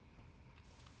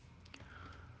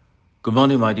Good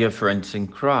morning, my dear friends in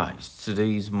Christ.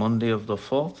 Today is Monday of the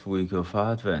fourth week of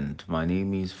Advent. My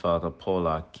name is Fada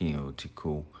Paul.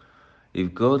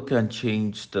 If God can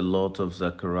change the lot of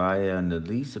Zachariah and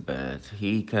Elizabeth,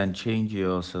 he can change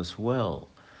yours as well.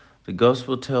 The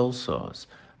Gospel tells us,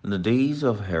 in the days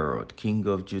of Herod, king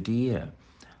of Judea,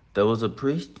 there was a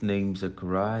priest named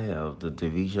Zechariah of the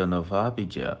division of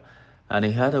Abijah, and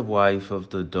he had a wife of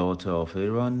the daughter of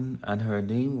Aaron, and her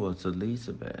name was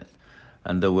Elizabeth.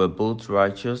 And they were both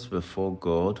righteous before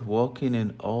God, walking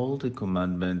in all the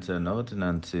commandments and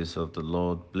ordinances of the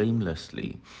Lord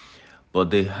blamelessly. But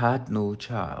they had no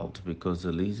child, because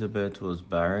Elizabeth was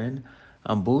barren,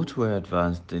 and both were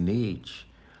advanced in age.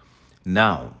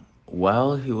 Now,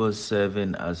 while he was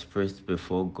serving as priest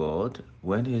before God,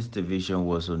 when his division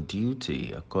was on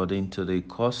duty, according to the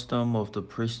custom of the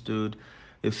priesthood,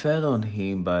 it fell on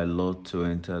him by lot to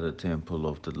enter the temple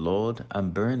of the Lord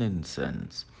and burn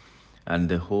incense. And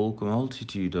the whole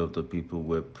multitude of the people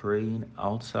were praying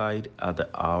outside at the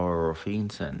hour of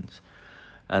incense.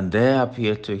 And there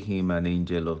appeared to him an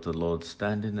angel of the Lord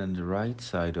standing on the right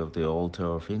side of the altar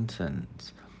of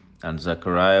incense. And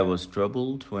Zachariah was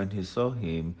troubled when he saw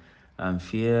him, and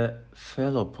fear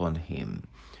fell upon him.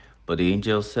 But the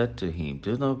angel said to him,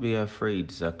 Do not be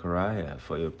afraid, Zachariah,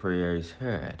 for your prayer is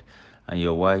heard, and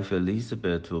your wife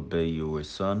Elizabeth will bear you a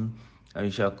son, and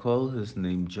you shall call his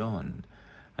name John.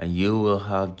 And you will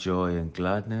have joy and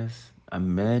gladness,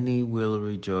 and many will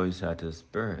rejoice at his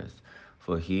birth,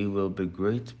 for he will be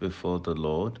great before the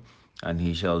Lord, and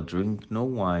he shall drink no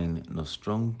wine nor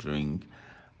strong drink,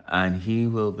 and he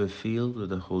will be filled with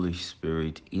the Holy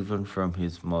Spirit even from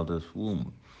his mother's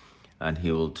womb. And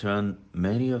he will turn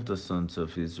many of the sons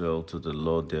of Israel to the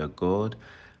Lord their God,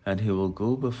 and he will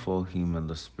go before him in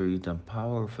the spirit and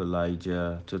power of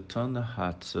Elijah to turn the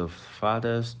hearts of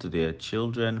fathers to their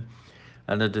children,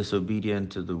 and the disobedient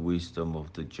to the wisdom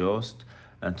of the just,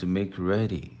 and to make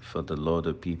ready for the Lord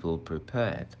a people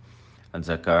prepared. And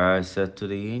Zacharias said to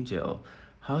the angel,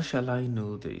 How shall I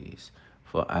know this?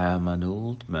 For I am an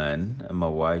old man, and my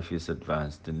wife is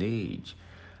advanced in age.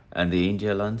 And the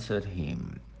angel answered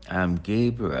him, I am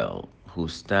Gabriel, who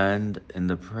stand in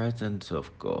the presence of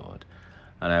God,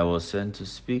 and I was sent to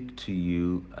speak to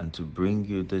you and to bring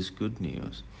you this good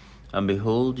news. And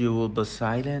behold, you will be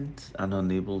silent and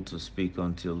unable to speak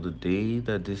until the day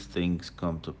that these things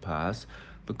come to pass,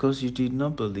 because you did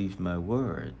not believe my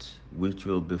words, which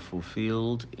will be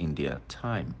fulfilled in their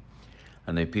time.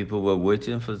 And the people were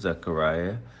waiting for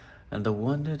Zechariah, and they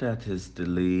wondered at his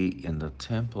delay in the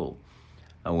temple.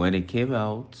 And when he came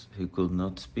out, he could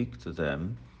not speak to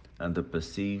them, and they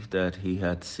perceived that he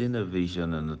had seen a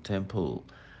vision in the temple.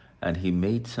 And he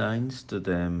made signs to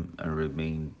them and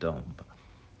remained dumb.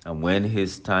 And when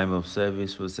his time of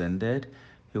service was ended,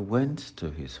 he went to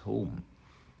his home.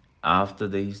 After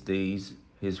these days,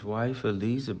 his wife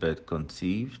Elizabeth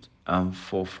conceived, and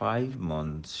for 5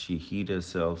 months she hid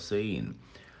herself, saying,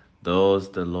 Thus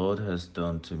the Lord has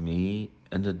done to me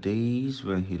in the days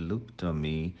when he looked on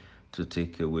me to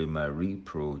take away my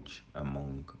reproach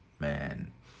among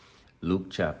men.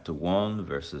 Luke chapter 1,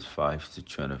 verses 5 to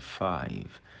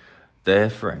 25.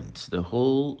 Dear friends, the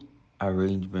whole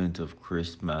arrangement of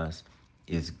Christmas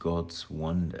is God's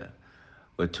wonder.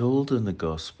 We're told in the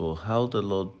Gospel how the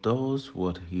Lord does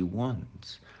what he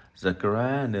wants.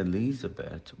 Zechariah and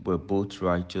Elizabeth were both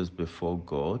righteous before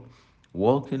God,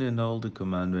 walking in all the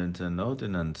commandments and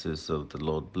ordinances of the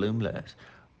Lord blameless,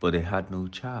 but they had no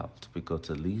child because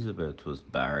Elizabeth was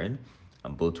barren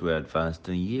and both were advanced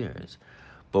in years.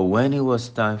 But when it was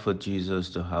time for Jesus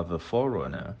to have a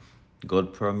forerunner,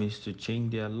 God promised to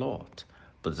change their lot.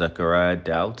 But Zechariah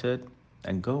doubted,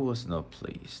 and God was not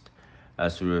pleased.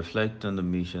 As we reflect on the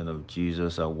mission of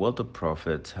Jesus and what the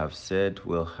prophets have said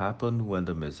will happen when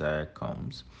the Messiah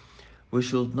comes, we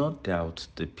should not doubt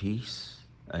the peace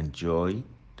and joy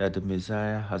that the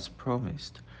Messiah has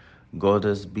promised. God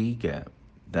is bigger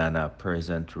than our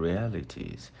present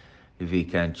realities. If He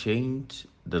can change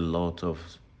the lot of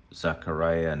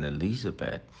Zachariah and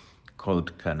Elizabeth,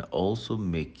 God can also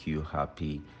make you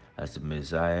happy as the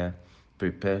Messiah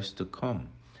prepares to come.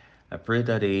 I pray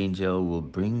that the angel will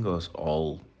bring us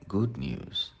all good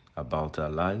news about our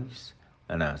lives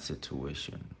and our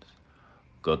situations.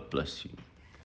 God bless you.